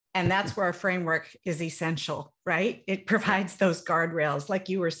And that's where a framework is essential, right? It provides those guardrails, like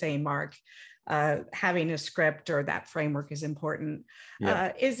you were saying, Mark. Having a script or that framework is important.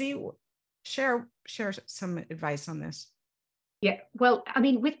 Yeah. Izzy, share some advice on this. Yeah, well, I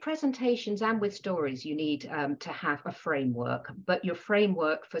mean, with presentations and with stories, you need to have a framework, but your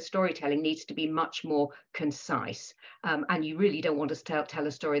framework for storytelling needs to be much more concise. And you really don't want to tell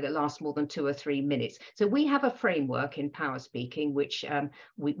a story that lasts more than 2 or 3 minutes. So we have a framework in PowerSpeaking, which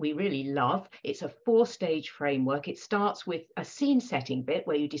we really love. It's a 4-stage framework. It starts with a scene setting bit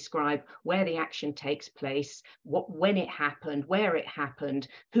where you describe where the action takes place, when it happened, where it happened,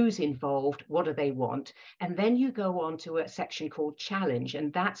 who's involved, what do they want. And then you go on to a section called challenge,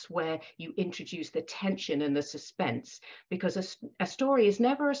 and that's where you introduce the tension and the suspense, because a story is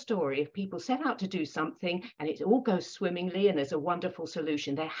never a story if people set out to do something and it all goes swimmingly and there's a wonderful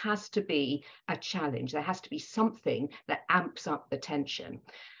solution. There has to be a challenge. There has to be something that amps up the tension.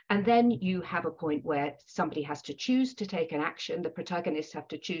 And then you have a point where somebody has to choose to take an action. The protagonists have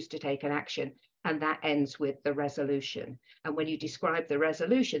to choose to take an action. And that ends with the resolution. And when you describe the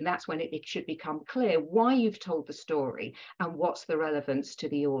resolution, that's when it should become clear why you've told the story and what's the relevance to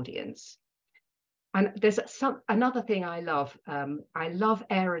the audience. And there's another thing I love. I love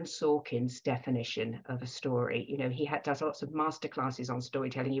Aaron Sorkin's definition of a story. You know, he does lots of masterclasses on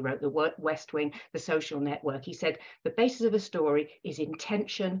storytelling. He wrote The West Wing, The Social Network. He said the basis of a story is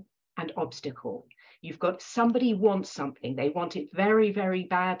intention and obstacle. You've got somebody wants something, they want it very, very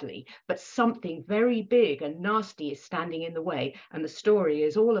badly, but something very big and nasty is standing in the way. And the story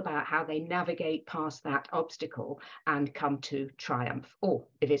is all about how they navigate past that obstacle and come to triumph. Or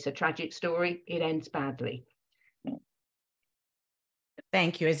if it's a tragic story, it ends badly.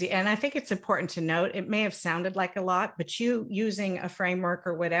 Thank you, Izzy. And I think it's important to note, it may have sounded like a lot, but you using a framework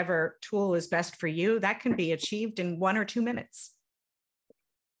or whatever tool is best for you, that can be achieved in 1 or 2 minutes.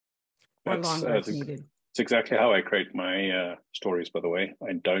 Or longer if needed. It's exactly how I create my stories, by the way.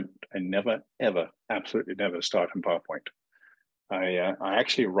 I never, ever, absolutely never start in PowerPoint. I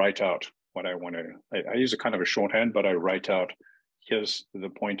actually write out what I want to, I use a kind of a shorthand, but I write out, here's the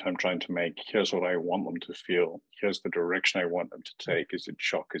point I'm trying to make. Here's what I want them to feel. Here's the direction I want them to take. Is it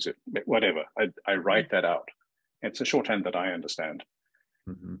shock? Is it whatever? I write that out. It's a shorthand that I understand.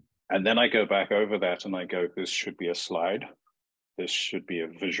 Mm-hmm. And then I go back over that and I go, this should be a slide. This should be a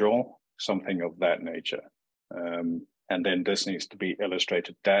visual, something of that nature. And then this needs to be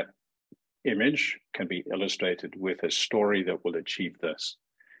illustrated. That image can be illustrated with a story that will achieve this.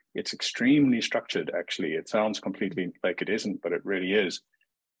 It's extremely structured, actually. It sounds completely like it isn't, but it really is.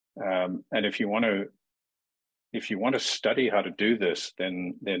 And if you want to study how to do this,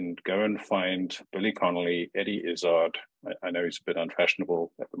 then go and find Billy Connolly, Eddie Izzard. I know he's a bit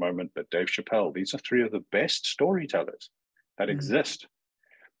unfashionable at the moment, but Dave Chappelle. These are 3 of the best storytellers that exist.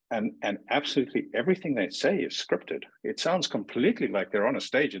 And absolutely everything they say is scripted. It sounds completely like they're on a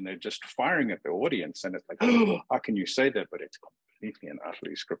stage and they're just firing at the audience. And it's like, oh, how can you say that? But it's completely and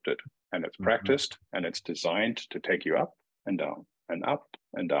utterly scripted. And it's practiced and it's designed to take you up and down and up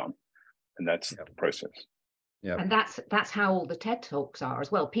and down. And that's the process. Yeah. And that's how all the TED Talks are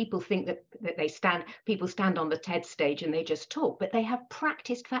as well. People think that people stand on the TED stage and they just talk, but they have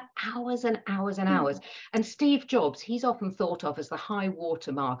practiced for hours and hours and hours. And Steve Jobs, he's often thought of as the high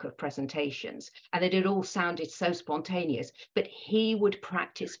watermark of presentations, and that it all sounded so spontaneous, but he would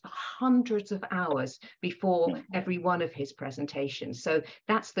practice for hundreds of hours before every one of his presentations. So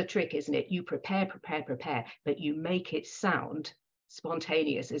that's the trick, isn't it? You prepare, but you make it sound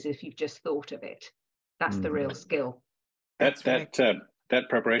spontaneous, as if you've just thought of it. That's the real skill. That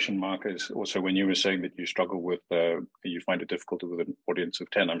preparation, Mark, is also when you were saying that you struggle with, you find it difficult with an audience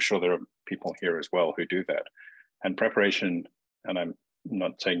of 10. I'm sure there are people here as well who do that. And preparation, and I'm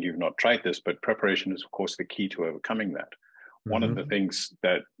not saying you've not tried this, but preparation is, of course, the key to overcoming that. One of the things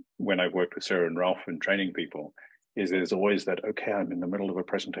that when I worked with Sarah and Ralph and training people is there's always that, okay, I'm in the middle of a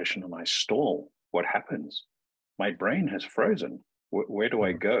presentation and I stall. What happens? My brain has frozen. Where do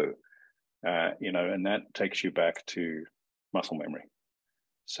I go? And that takes you back to muscle memory.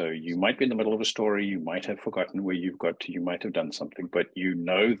 So you might be in the middle of a story, you might have forgotten where you've got to, you might have done something, but you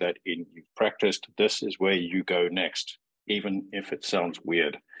know that you've practiced, this is where you go next, even if it sounds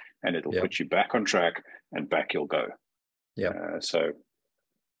weird, and it'll put you back on track and back you'll go.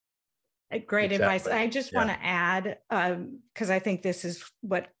 Great advice. I just want to add, because I think this is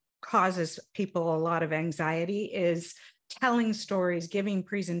what causes people a lot of anxiety, is telling stories, giving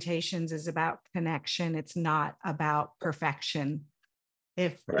presentations is about connection. It's not about perfection.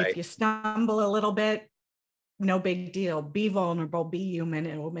 If you stumble a little bit, no big deal. Be vulnerable, be human.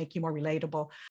 It will make you more relatable.